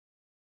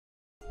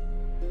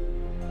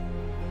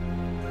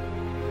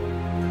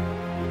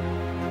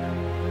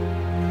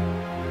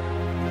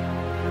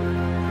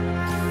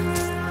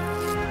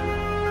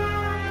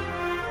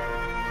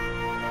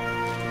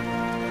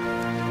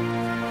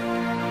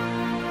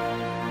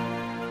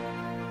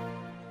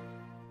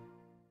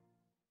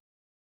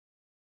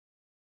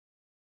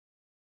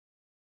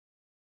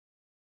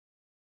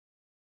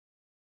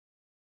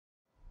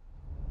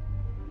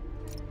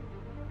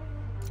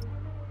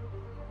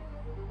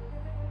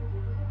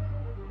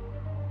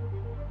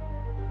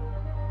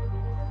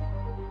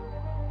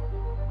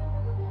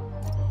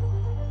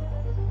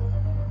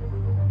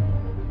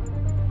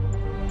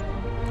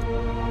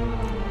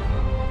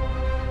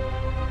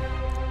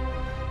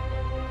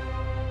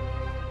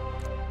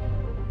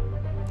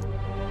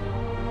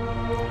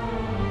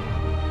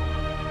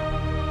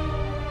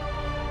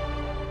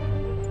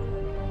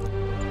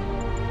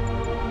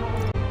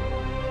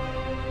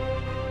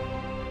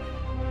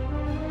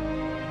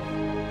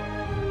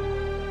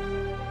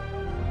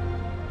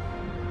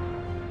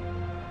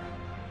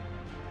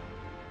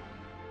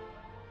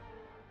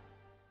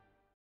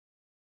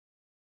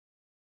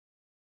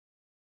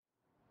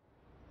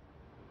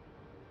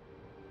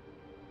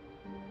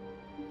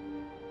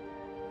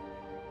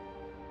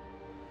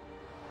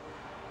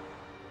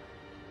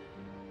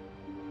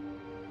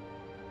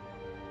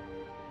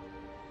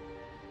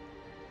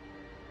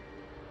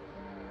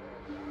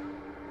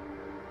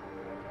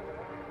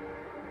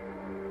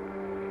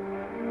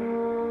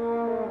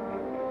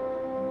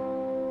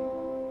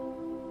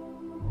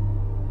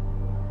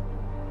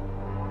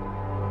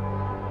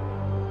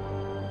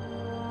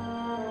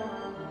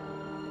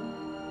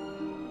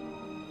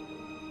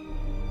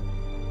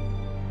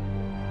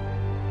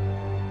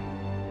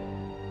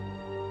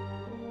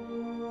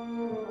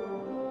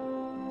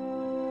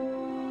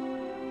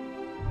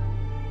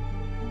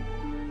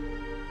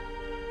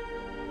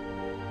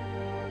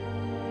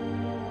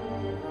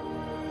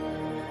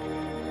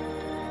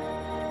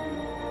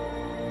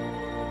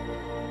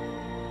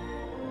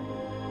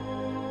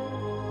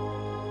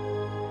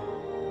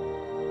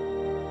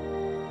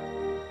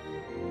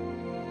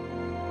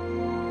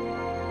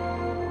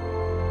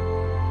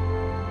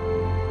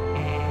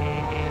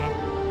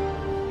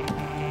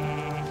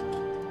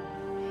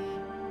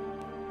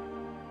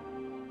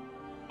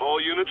All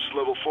units,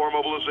 level 4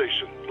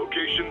 mobilization.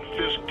 Location,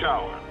 Fisk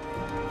Tower.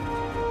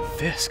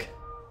 Fisk?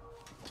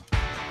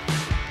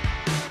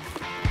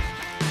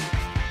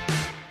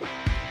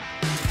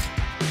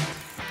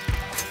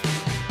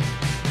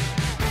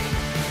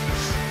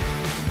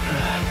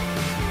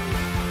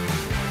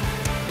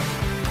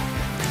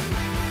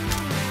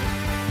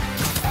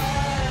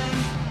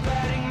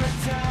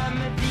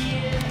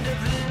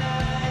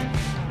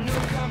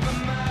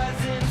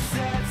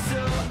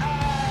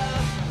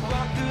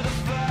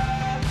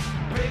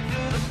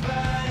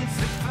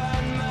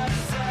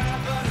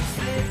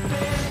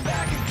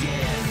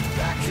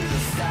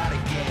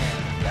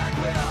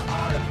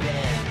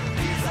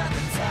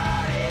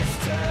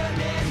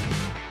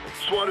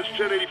 SWAT is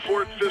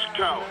 1084 at Fisk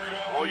Tower.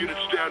 All units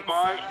stand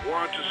by.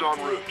 Warrant is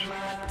en route.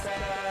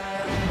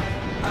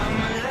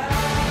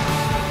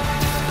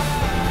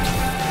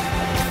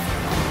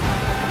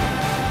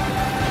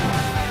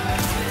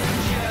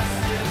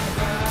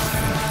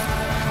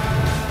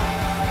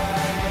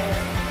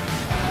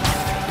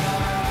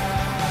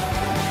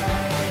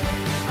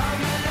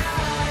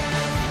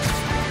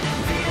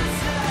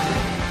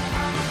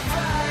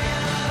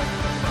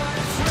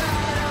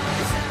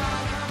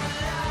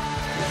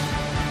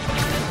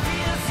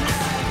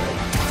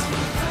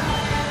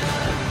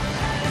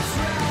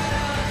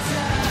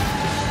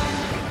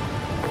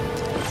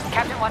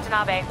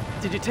 Watanabe.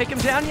 Did you take him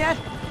down yet?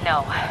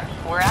 No.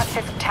 We're at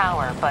Fisk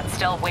Tower, but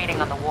still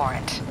waiting on the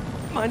warrant.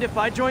 Mind if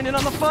I join in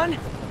on the fun?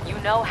 You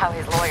know how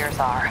his lawyers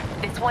are.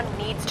 This one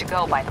needs to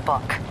go by the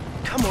book.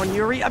 Come on,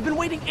 Yuri. I've been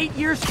waiting 8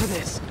 years for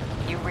this.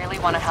 You really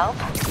want to help?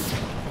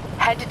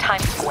 Head to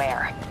Times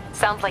Square.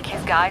 Sounds like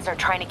his guys are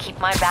trying to keep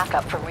my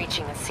backup from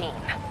reaching the scene.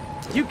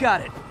 You got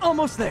it.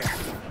 Almost there.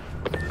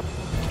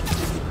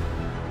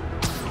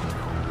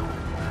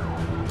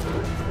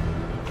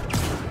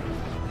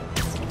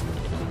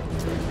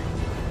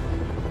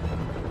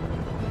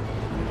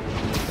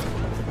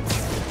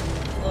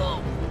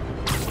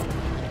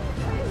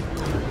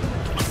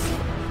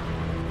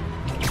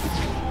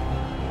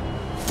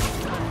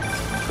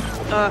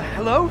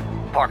 Hello?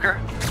 Parker,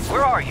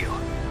 where are you?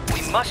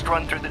 We must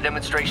run through the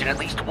demonstration at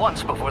least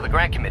once before the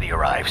grant committee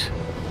arrives.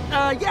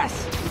 Yes.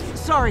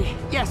 Sorry.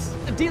 Yes.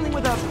 Dealing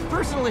with a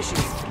personal issue.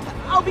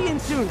 I'll be in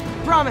soon.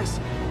 Promise.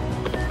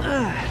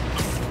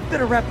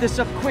 Better wrap this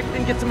up quick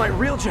than get to my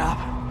real job.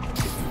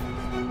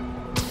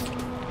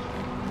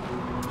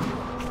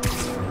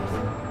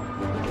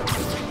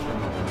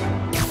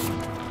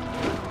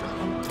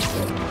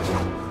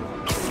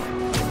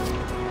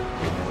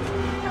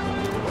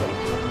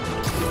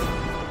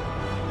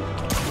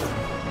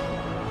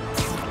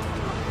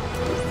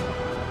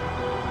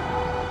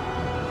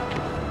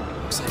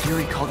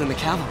 Yuri called in the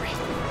cavalry.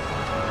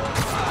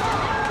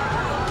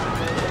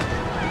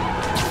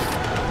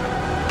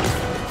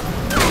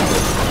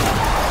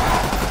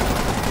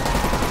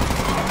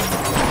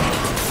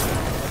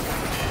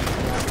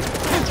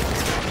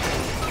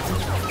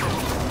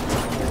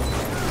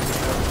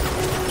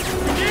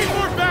 Need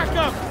more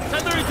backup!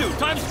 1032,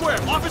 Times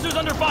Square. Officers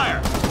under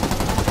fire.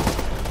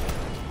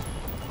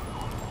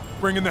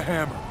 Bring in the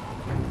hammer.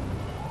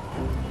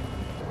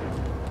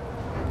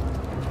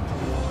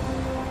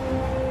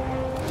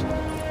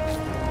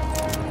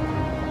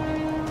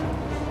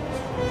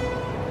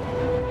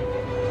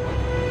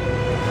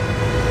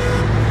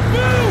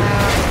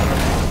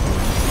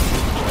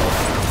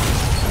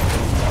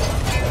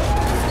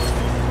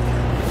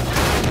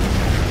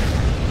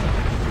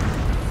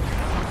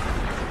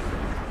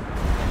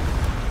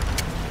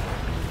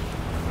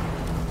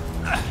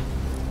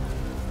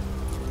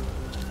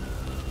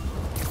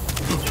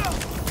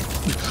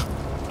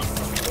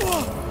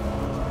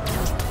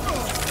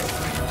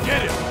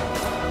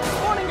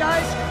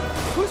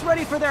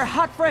 For their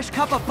hot, fresh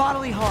cup of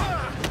bodily harm.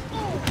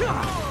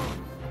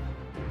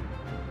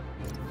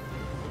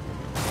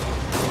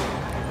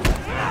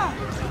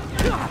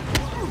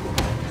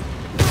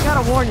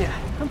 Gotta warn you,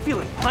 I'm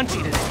feeling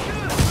punchy today.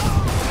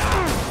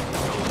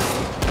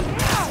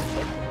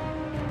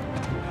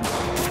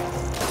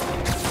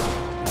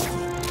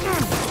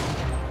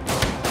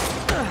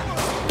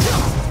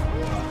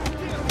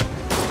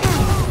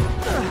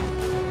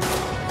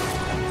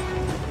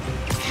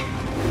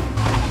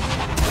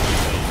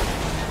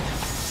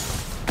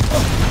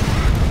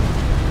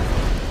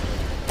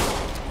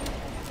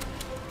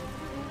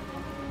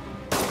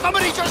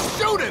 Somebody just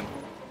shoot him!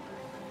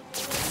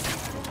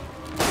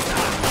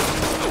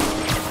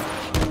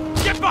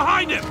 Get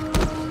behind him!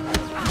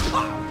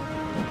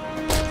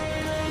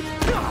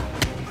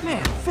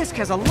 Man, Fisk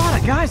has a lot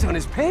of guys on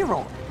his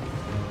payroll.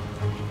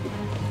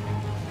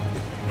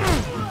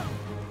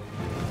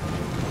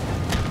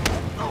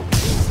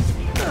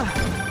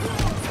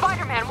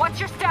 Spider-Man, what's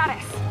your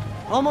status?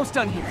 Almost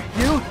done here.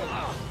 You?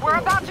 We're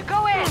about to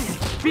go in!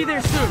 Be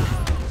there soon.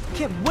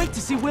 Can't wait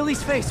to see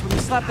Willie's face when you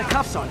slap the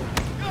cuffs on him.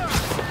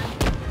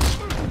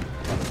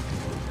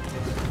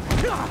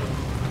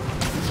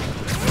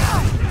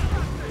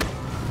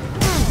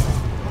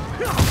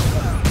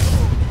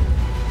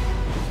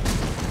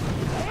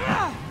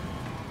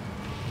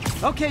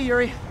 Okay,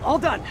 Yuri. All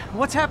done.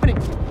 What's happening?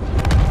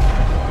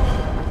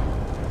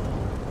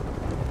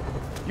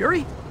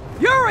 Yuri?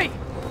 Yuri!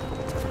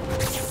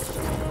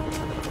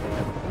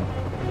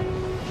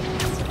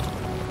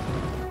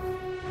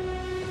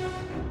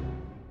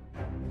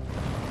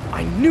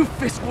 I knew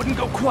Fisk wouldn't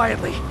go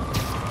quietly.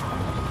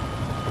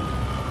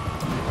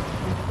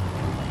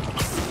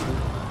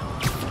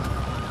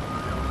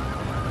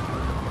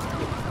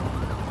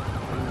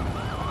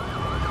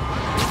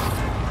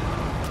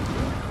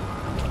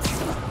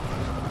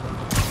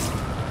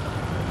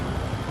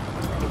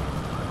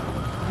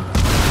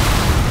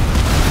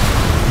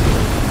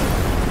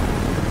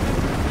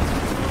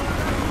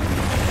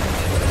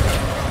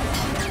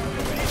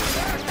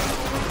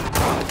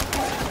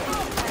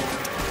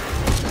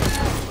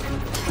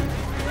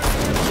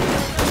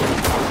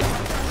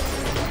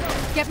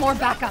 Get more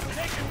backup.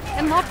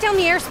 And lock down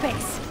the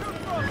airspace.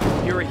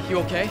 Yuri, you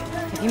okay?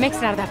 If he makes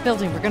it out of that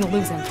building, we're gonna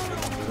lose him.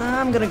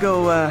 I'm gonna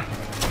go,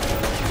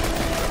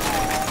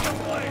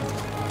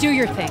 Do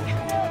your thing.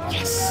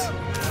 Yes!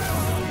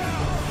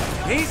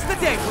 He's the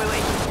day,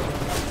 Willie!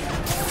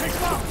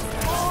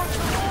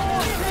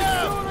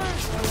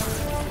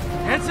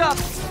 Heads up!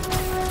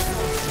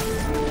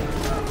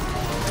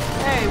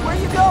 Hey, where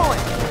you going?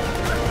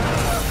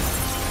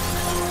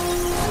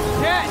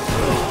 Catch!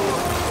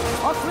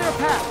 I'll clear a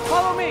path.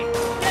 Follow me!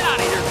 Get out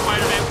of here,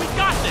 Spider-Man. We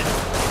got this!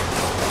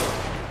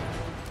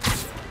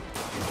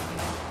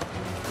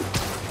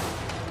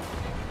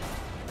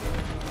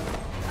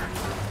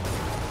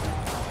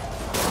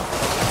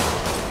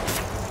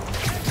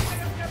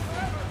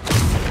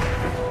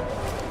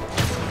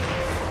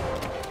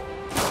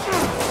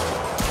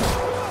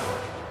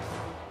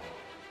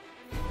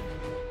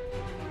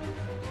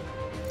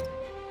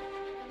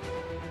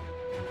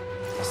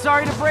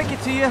 Sorry to break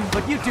it to you,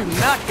 but you do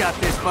not got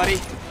this,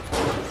 buddy.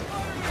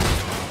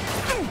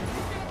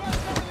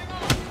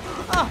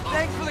 Oh,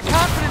 thanks for the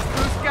confidence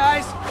boost,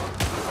 guys.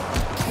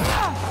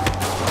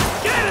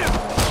 Get him!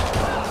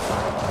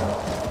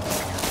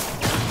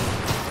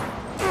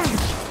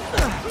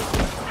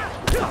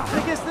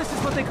 I guess this is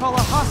what they call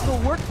a hostile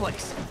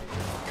workplace.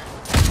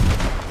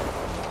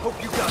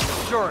 Hope you got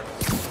insurance.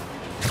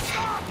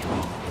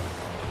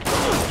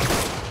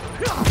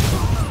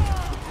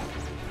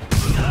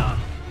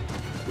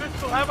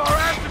 We'll have our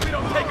ass if we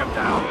don't take him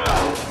down!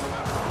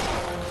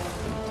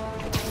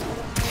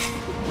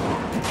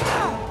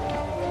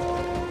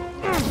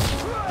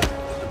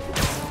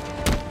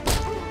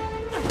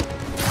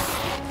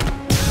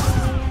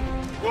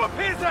 Whoop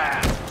his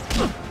ass!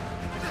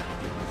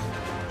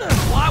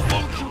 Why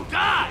won't you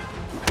die?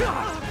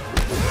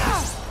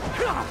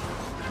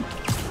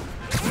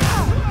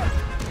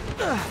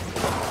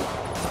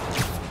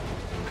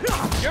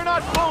 You're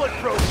not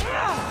bulletproof!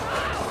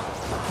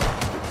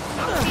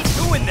 Keep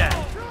doing that!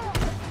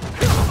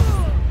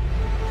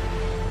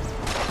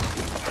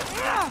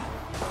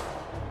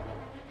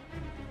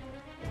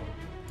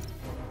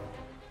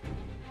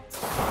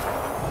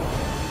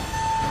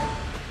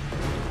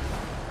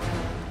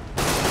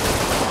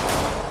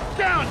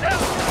 Down, down!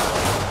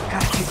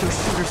 Gotta keep those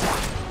shooters out.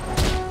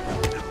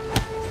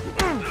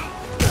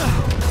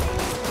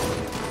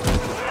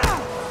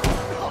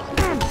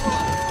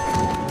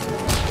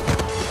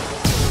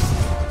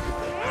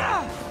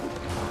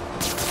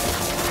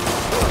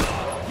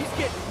 He's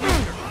getting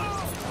weaker!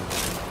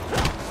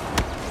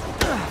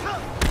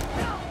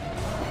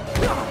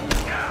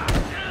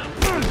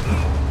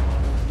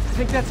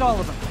 I think that's all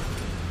of them.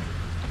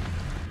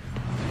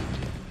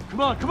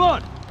 Come on, come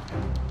on!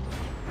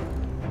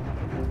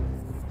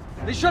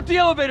 They shut the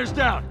elevators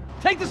down!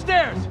 Take the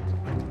stairs!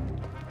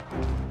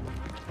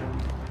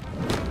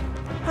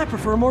 I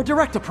prefer a more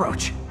direct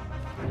approach.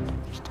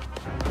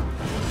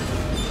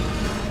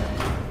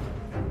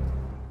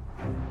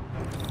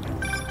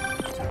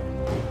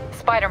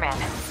 Spider-Man,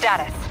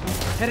 status.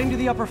 Heading to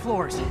the upper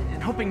floors,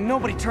 and hoping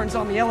nobody turns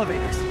on the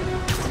elevators.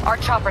 Our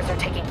choppers are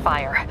taking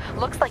fire.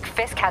 Looks like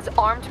Fisk has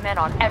armed men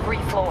on every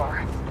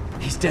floor.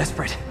 He's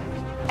desperate.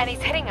 And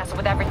he's hitting us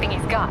with everything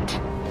he's got.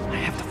 I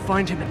have to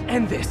find him and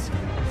end this.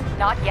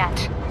 Not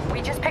yet.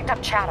 We just picked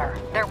up chatter.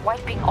 They're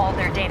wiping all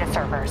their data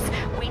servers.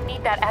 We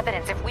need that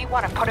evidence if we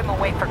want to put him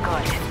away for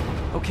good.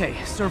 Okay,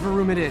 server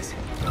room it is.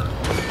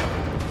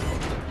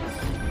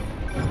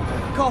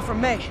 Call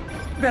from May.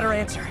 Better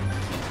answer.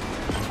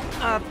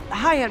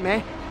 Hi, Aunt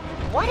May.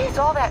 What is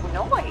all that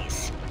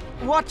noise?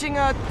 Watching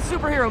a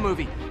superhero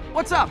movie.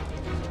 What's up?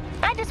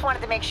 I just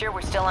wanted to make sure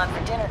we're still on for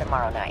dinner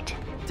tomorrow night.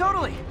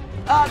 Totally.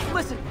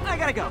 Listen, I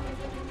gotta go.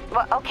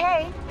 Well,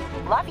 okay.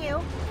 Love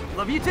you.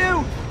 Love you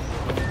too.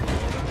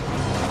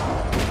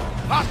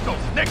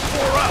 Hostiles, next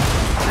floor up!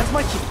 That's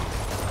my key.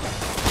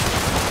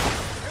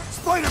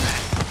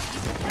 Spider-Man!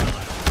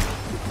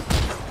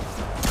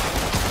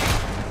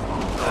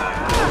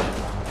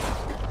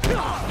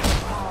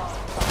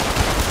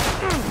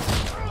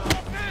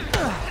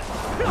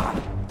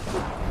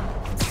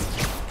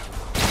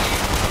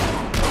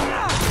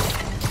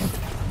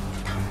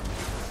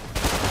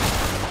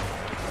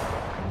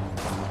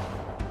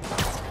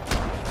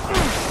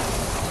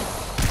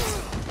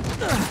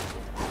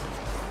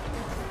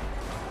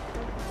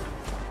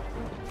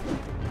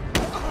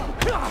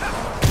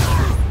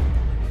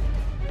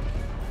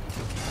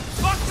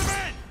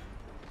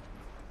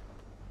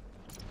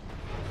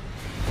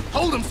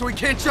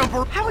 can't jump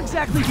around. How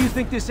exactly do you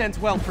think this ends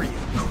well for you?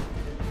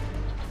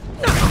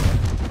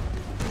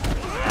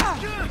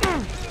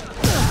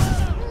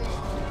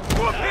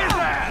 Whoop his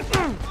ass!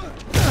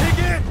 Dig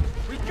in!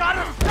 We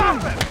gotta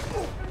stop him!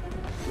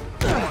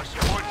 Push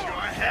towards your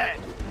head!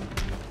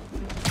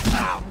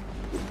 Ow!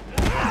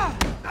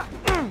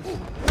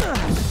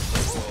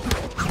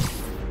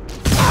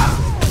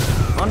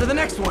 On to the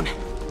next one.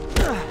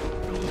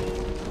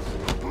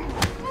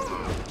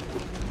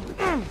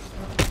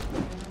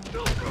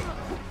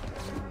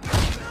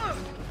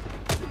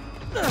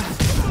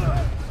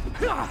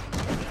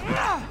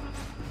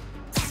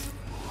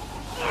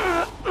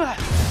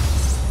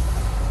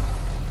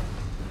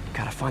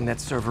 Gotta find that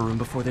server room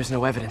before there's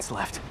no evidence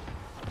left.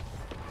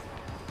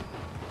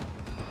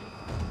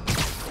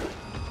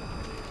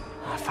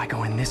 If I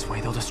go in this way,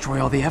 they'll destroy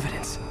all the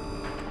evidence.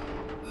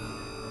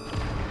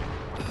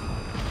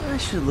 I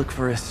should look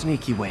for a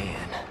sneaky way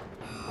in.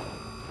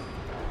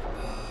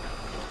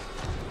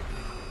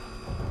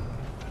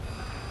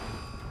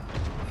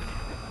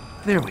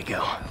 There we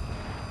go.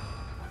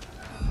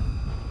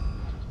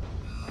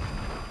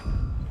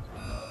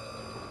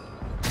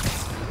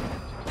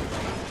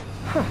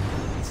 Huh.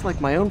 It's like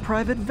my own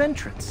private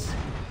ventrance.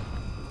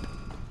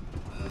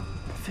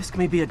 Fisk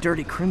may be a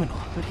dirty criminal,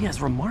 but he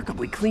has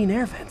remarkably clean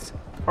air vents.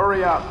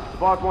 Hurry up.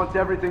 Boss wants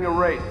everything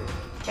erased.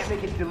 Can't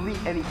make it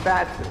delete any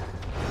faster.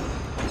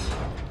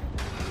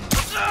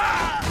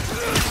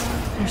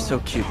 They're so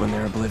cute when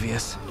they're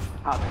oblivious.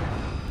 Out there.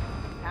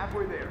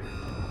 Halfway there.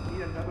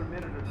 Need another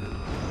minute or two.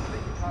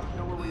 Think the cops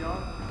know where we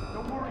are?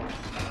 Don't worry.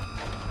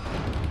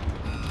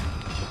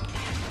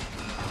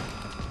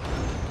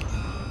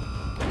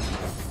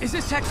 Is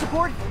this tech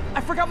support?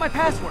 I forgot my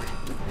password.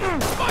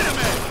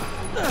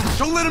 Spiderman!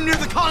 Don't let him near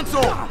the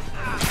console!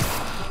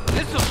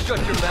 This'll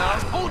shut your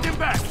mouth. Hold him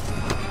back!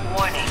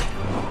 Warning.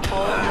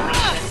 Full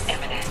deletion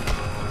imminent.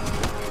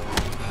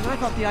 I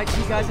thought the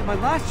IT guys at my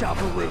last job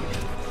were rude.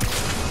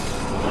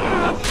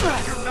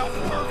 Shut your mouth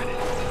permanent!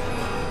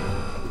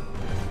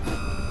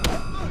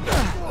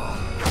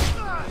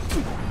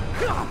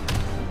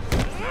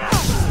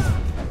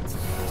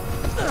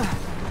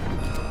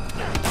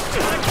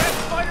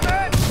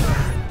 Spider-Man!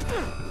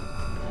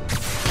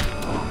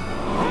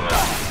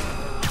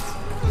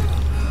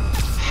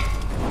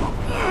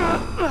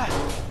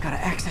 Gotta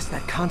access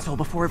that console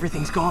before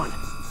everything's gone.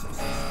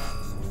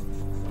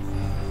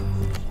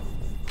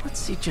 Let's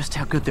see just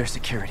how good their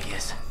security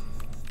is.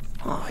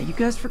 Aw, you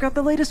guys forgot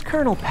the latest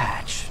kernel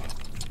patch.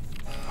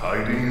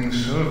 Hiding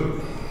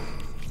so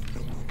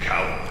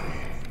cowardly,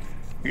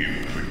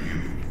 even for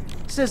you.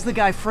 Says the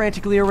guy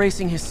frantically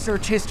erasing his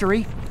search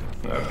history.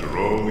 After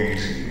all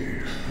these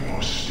years,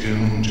 you're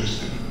still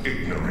just an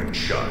ignorant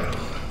child.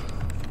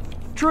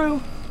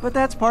 True, but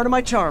that's part of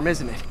my charm,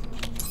 isn't it?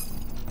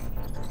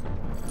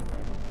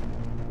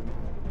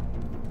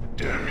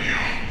 Damn you.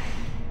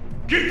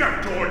 Get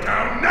that door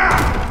down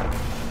now!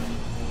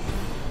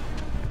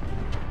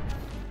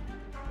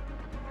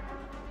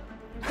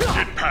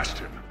 Get past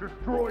him.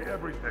 Destroy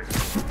everything.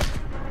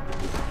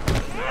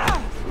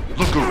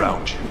 Look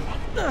around you.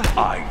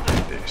 I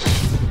did this.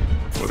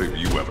 What have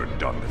you ever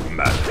done that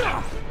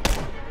mattered?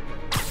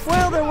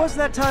 Well, there was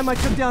that time I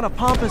took down a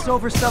pompous,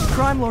 overstuffed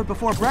crime lord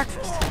before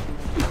breakfast.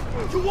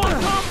 You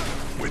want some?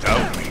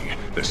 Without me,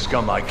 the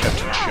scum I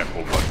kept in check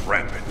will run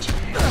rampant.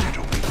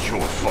 It'll be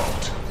your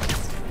fault.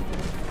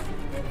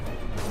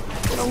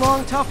 Been a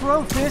long, tough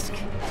road, Fisk.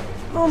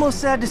 Almost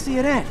sad to see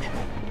it end.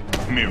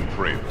 Mere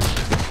prayer.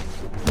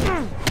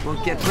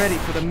 We'll get ready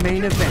for the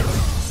main event.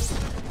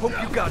 Hope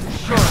you got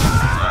insurance.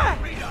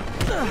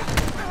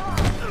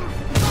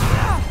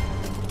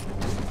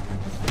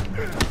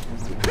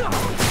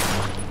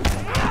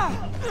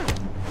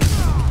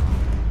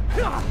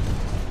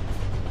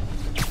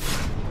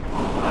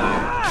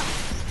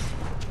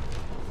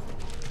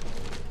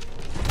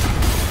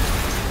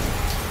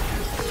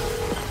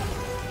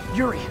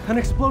 Yuri, an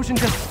explosion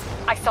just...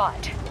 I saw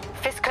it.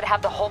 Fisk could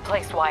have the whole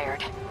place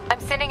wired. I'm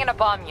sending in a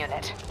bomb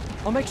unit.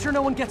 I'll make sure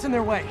no one gets in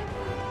their way.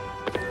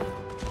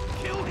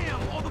 Kill him,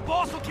 or the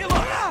boss will kill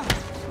us!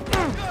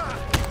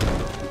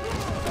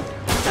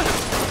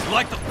 You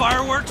like the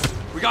fireworks?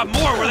 We got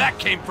more where that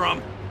came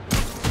from.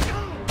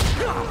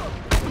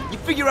 You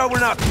figure out we're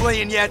not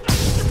playing yet?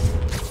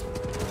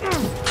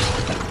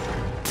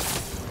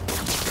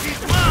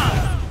 He's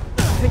mine!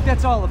 I think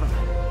that's all of them.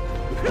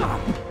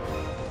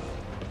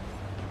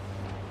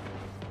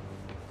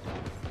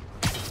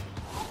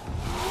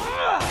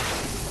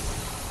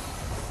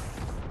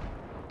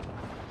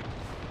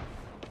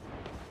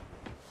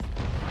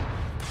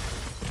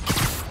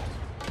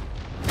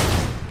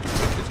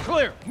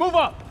 Clear! Move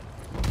up!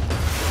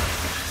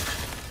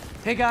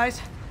 Hey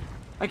guys,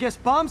 I guess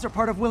bombs are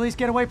part of Willie's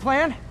getaway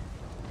plan?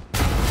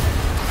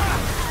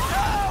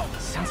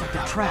 Sounds like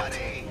they're trapped.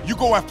 You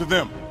go after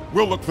them.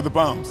 We'll look for the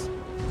bombs.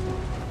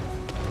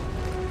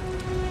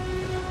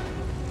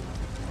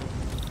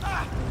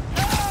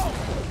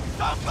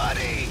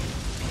 Somebody!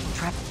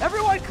 Trapped.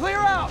 Everyone clear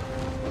out!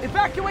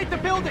 Evacuate the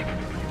building!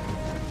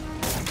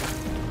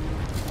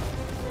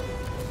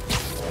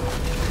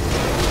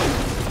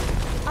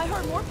 There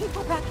are more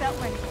people back that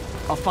way.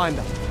 I'll find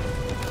them.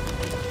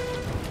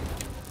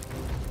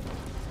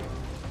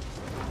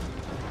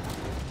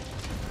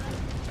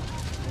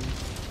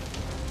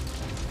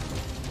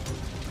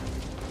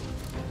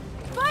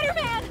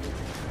 Spider-Man!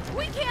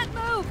 We can't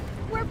move!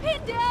 We're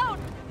pinned down!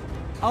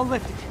 I'll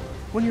lift it.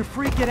 When you're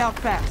free, get out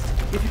fast.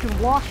 If you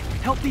can walk,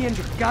 help the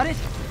injured. Got it?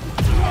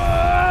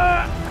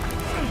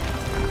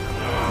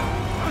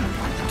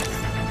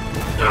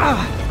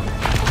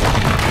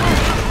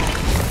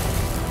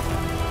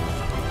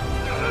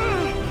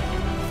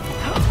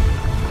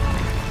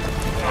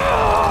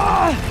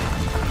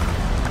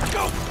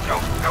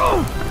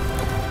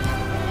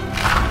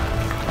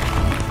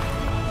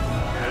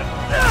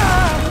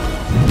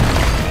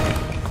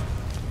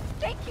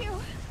 Thank you!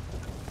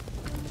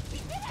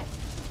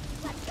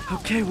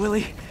 Okay,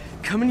 Willie.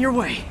 Coming your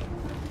way.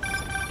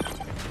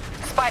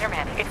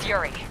 Spider-Man, it's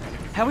Yuri.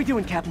 How we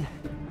doing, Captain?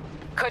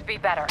 Could be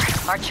better.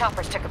 Our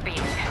choppers took a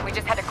beating. We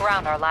just had to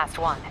ground our last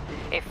one.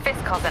 If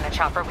Fisk calls in a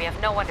chopper, we have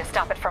no one to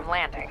stop it from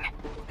landing.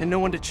 And no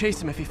one to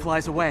chase him if he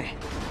flies away.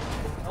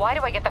 Why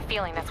do I get the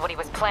feeling that's what he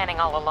was planning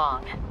all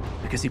along?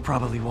 Because he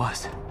probably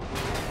was.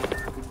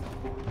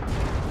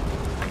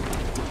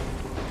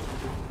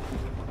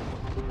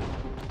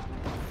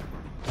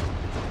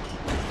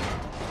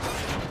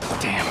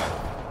 Damn.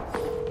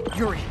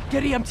 Yuri,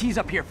 get EMTs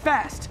up here,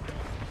 fast!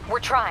 We're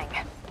trying.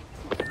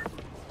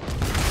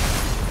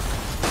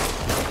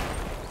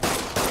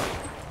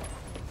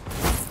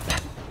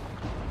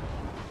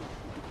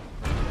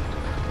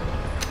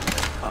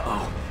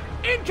 Uh-oh.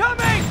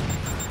 Incoming!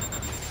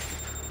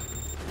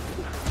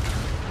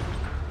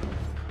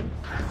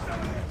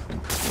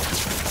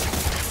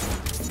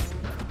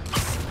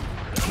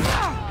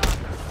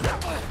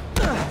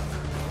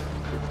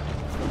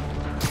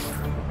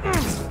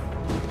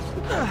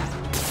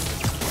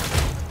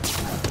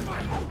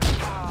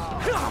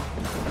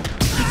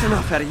 That's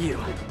enough out of you.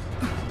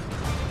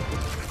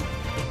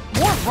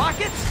 More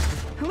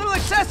rockets? A little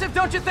excessive,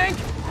 don't you think?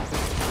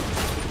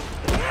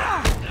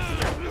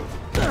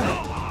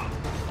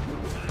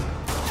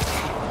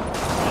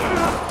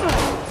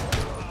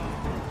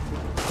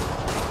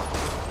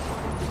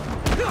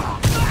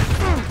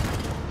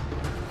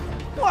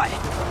 What?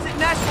 Is it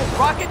National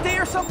Rocket Day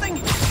or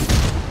something?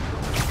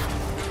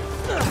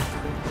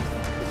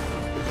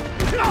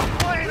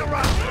 Playing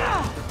around!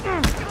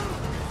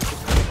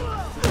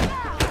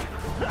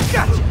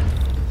 Gotcha!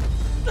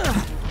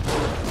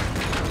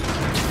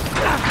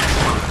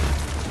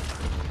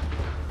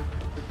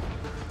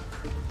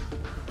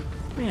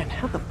 Man,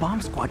 how'd the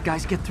bomb squad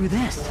guys get through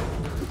this?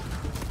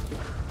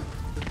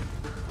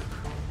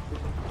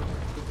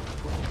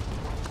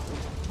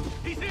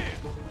 He's here!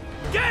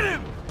 Get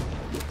him!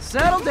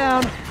 Settle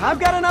down. I've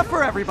got enough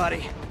for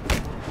everybody.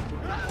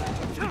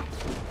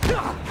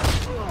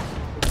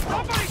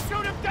 Somebody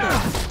shoot him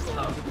down!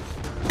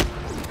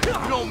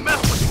 You don't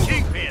mess with the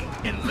Kingpin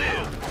and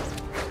live!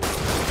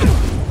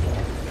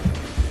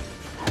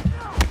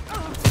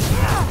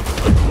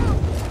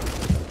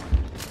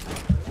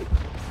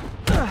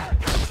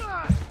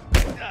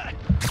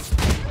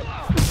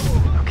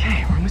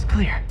 Okay, room is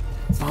clear.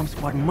 Bomb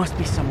squad must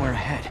be somewhere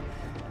ahead.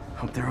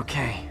 Hope they're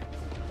okay.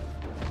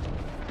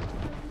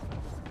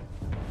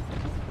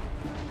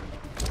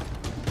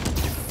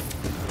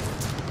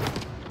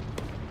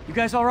 You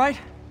guys all right?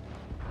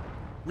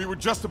 We were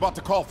just about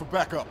to call for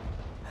backup.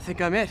 I think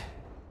I'm it.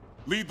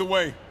 Lead the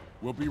way.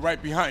 We'll be right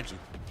behind you.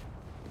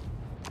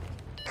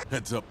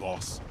 Heads up,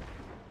 boss.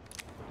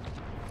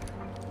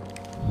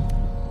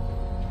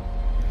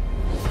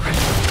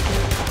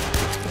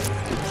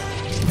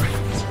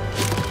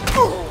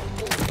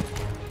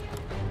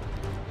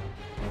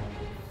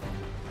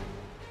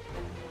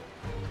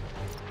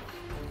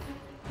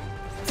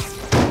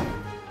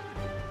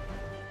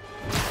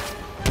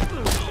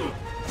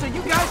 So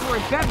you guys were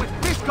in bed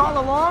with Fisk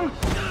all along?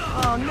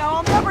 Oh no,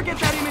 I'll never get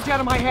that image out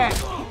of my head.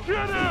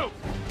 Get out!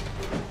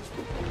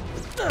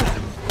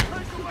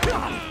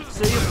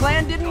 So your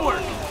plan didn't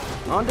work.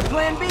 On to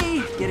plan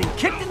B, getting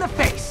kicked in the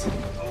face.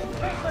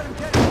 Let him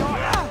get it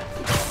on.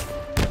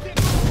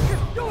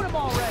 Just doing him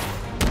already.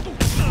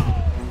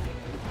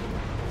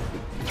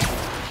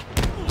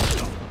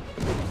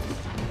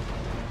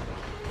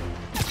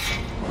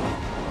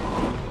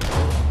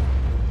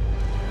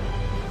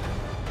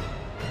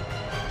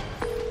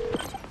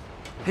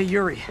 Hey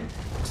Yuri,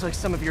 looks like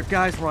some of your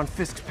guys were on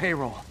Fisk's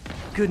payroll.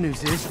 Good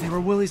news is, they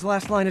were Willie's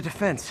last line of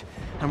defense.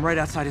 I'm right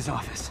outside his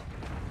office.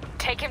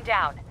 Take him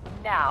down,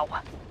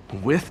 now.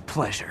 With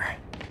pleasure.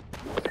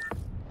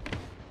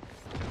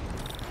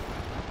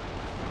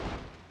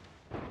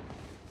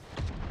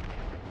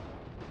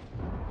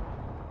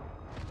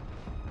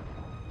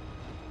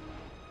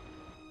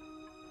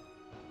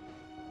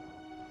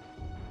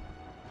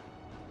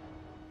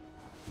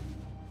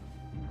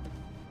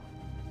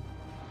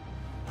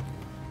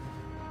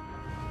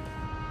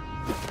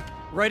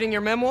 Writing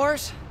your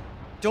memoirs?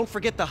 Don't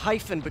forget the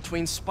hyphen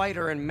between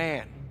Spider and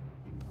Man.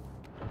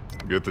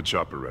 Get the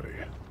chopper ready.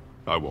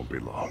 I won't be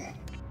long.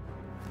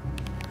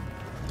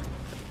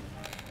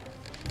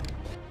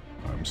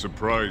 I'm I'm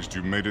surprised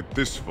you made it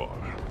this far.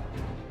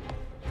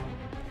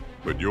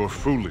 But your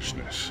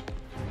foolishness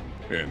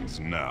ends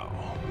now.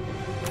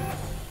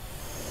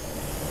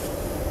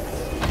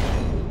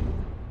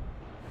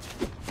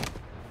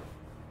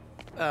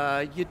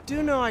 You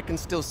do know I can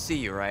still see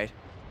you, right?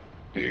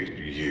 8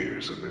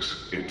 years of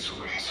this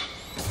insolence.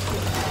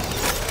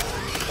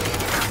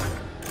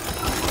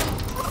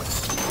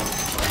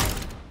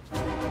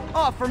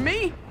 Oh, for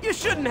me? You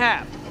shouldn't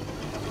have!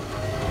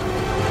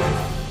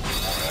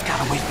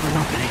 Gotta wait for an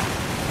opening.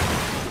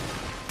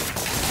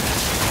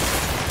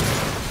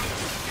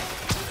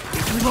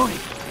 He's reloading.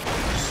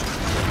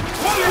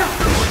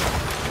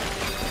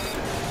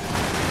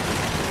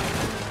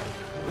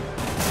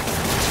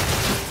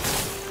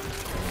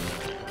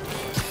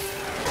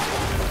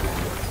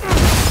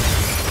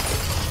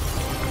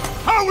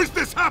 How is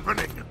this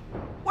happening?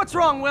 What's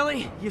wrong,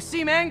 Willie? You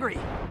seem angry.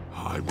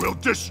 I will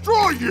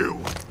destroy you!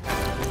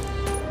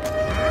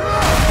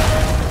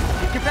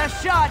 Take your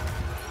best shot.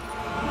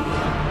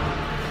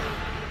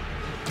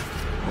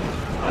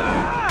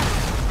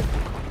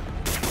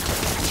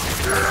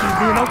 Seems to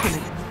be an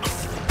opening.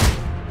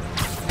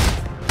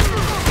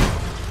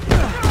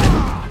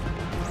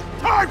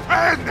 Time to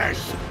end this!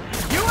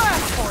 You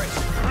asked for it!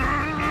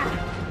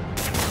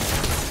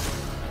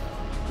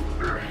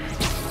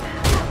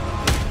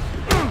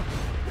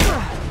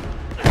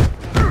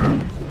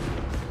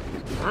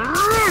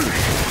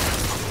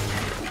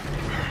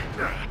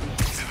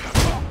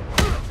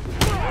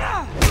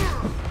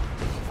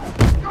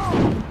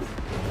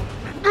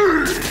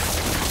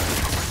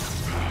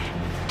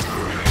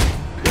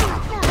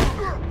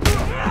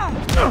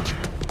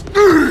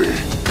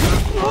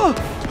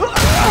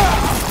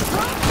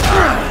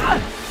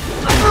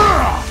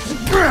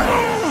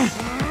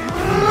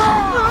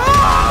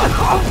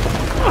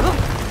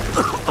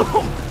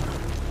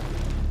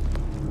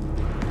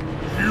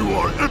 You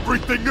are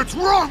everything that's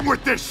wrong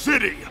with this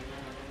city!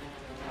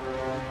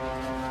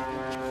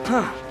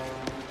 Huh.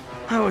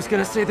 I was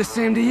gonna say the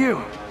same to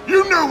you.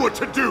 You know what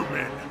to do,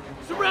 men!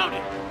 Surround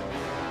it!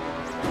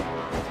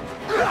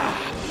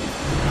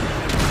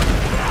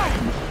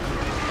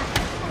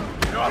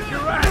 Get off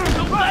your ass!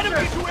 Don't let him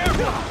get you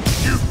airborne!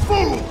 You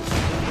fools!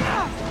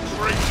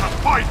 Train to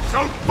fight,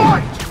 so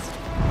fight!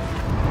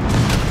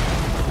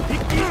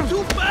 He's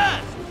too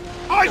fast!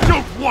 I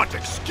don't want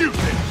excuses!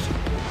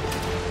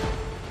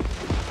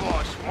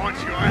 Boss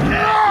wants your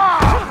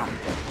head!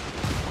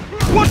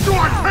 What do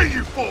I pay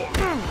you for?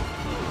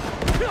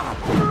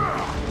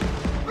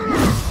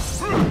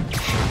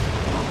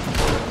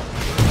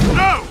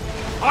 No!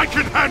 I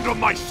can handle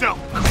myself!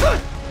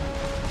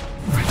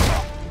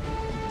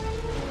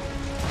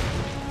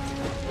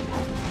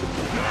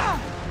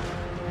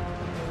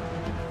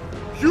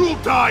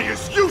 You'll die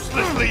as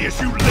uselessly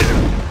as you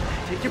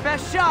live! Take your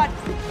best shot.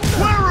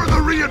 Where are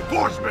the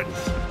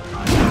reinforcements?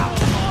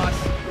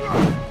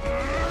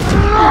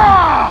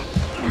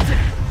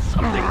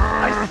 Something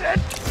I said!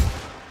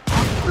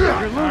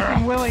 You're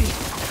losing, Willie.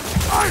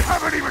 I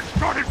haven't even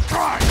started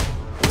trying!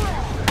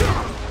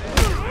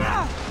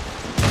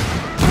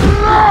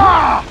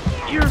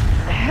 Your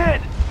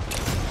head!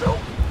 So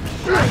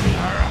shiny!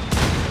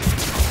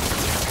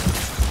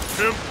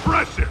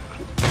 Impressive!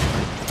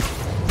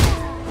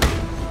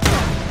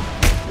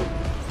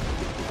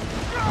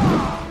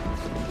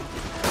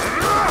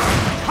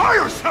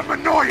 Tiresome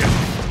annoyance!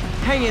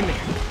 Hang in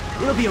there.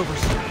 It'll be over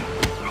soon.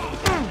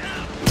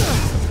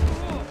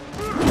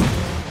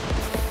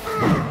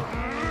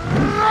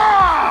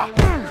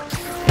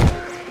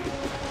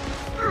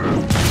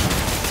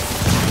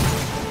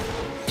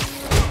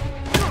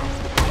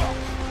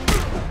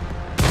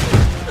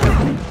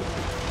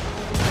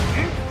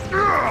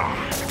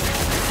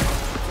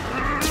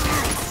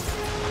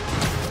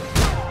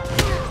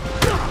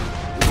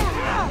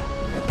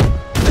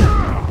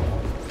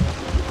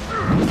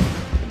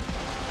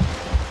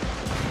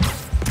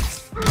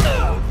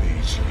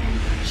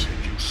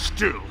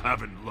 Still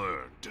haven't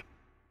learned.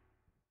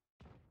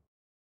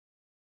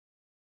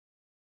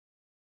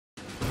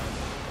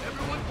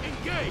 Everyone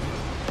engage!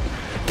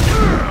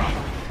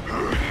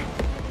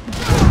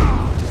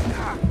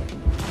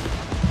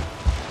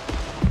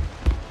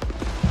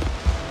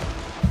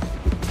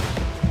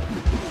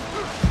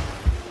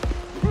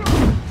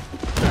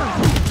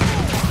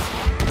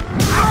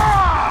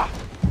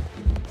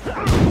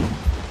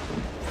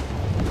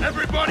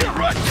 Everybody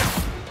rush it!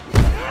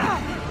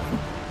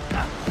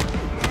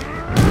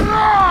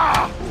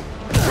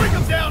 Bring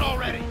him down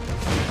already!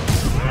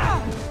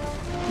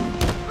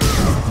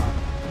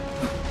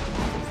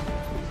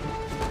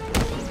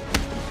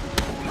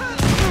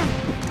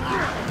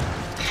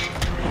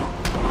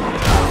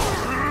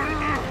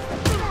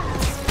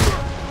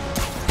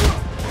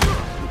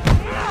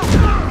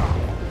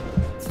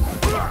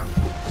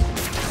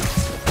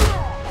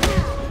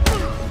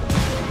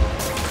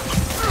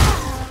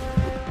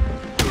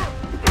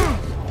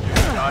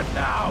 Not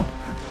now!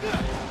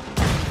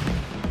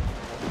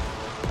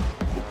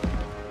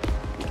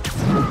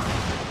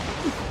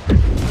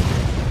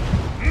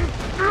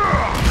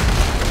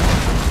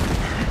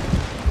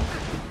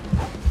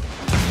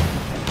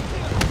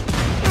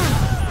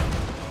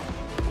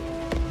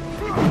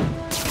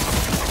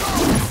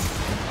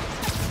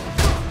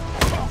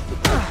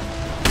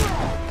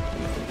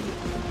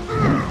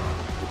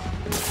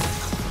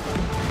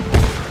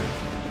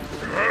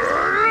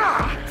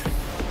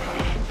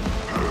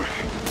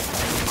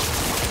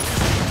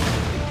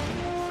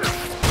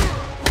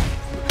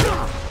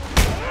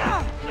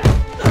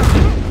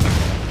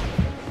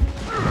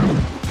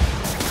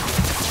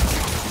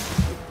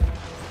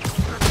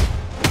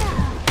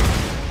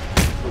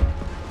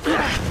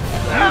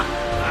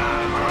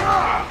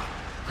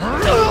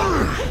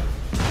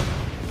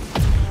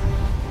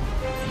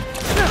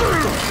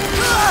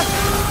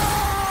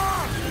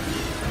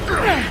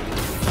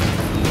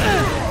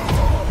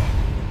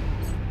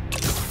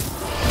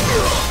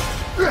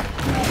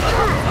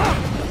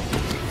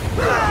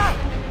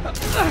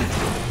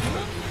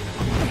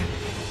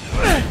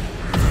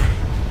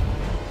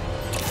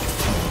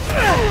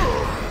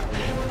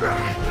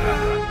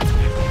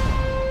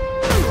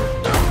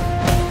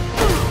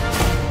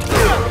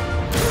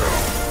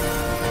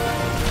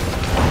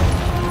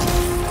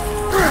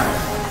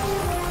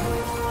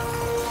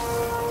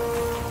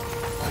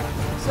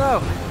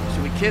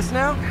 kiss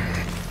now?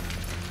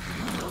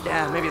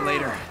 Yeah, maybe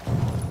later.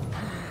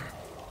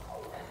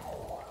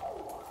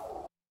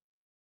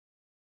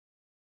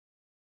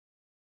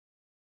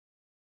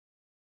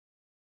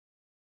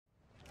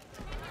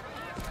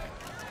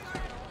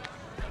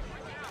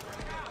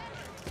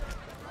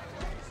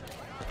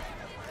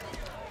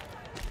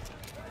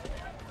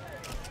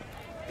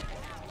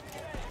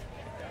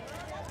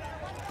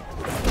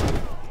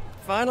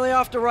 Finally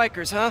off to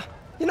Rikers, huh?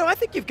 You know, I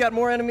think you've got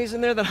more enemies in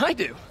there than I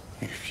do.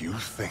 If you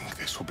think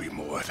this will be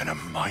more than a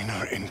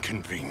minor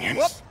inconvenience...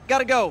 Whoop,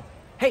 gotta go.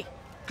 Hey,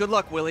 good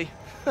luck, Willie.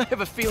 I have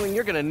a feeling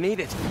you're gonna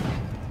need it.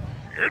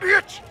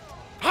 Idiot!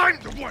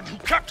 I'm the one who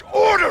kept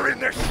order in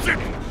this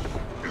city!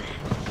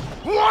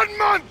 1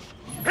 month!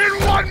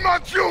 In 1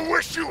 month you'll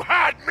wish you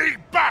had me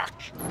back!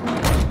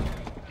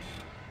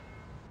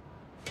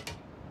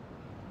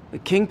 The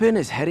Kingpin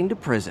is heading to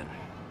prison.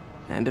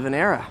 End of an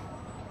era.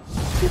 I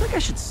feel like I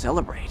should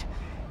celebrate.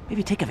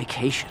 Maybe take a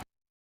vacation.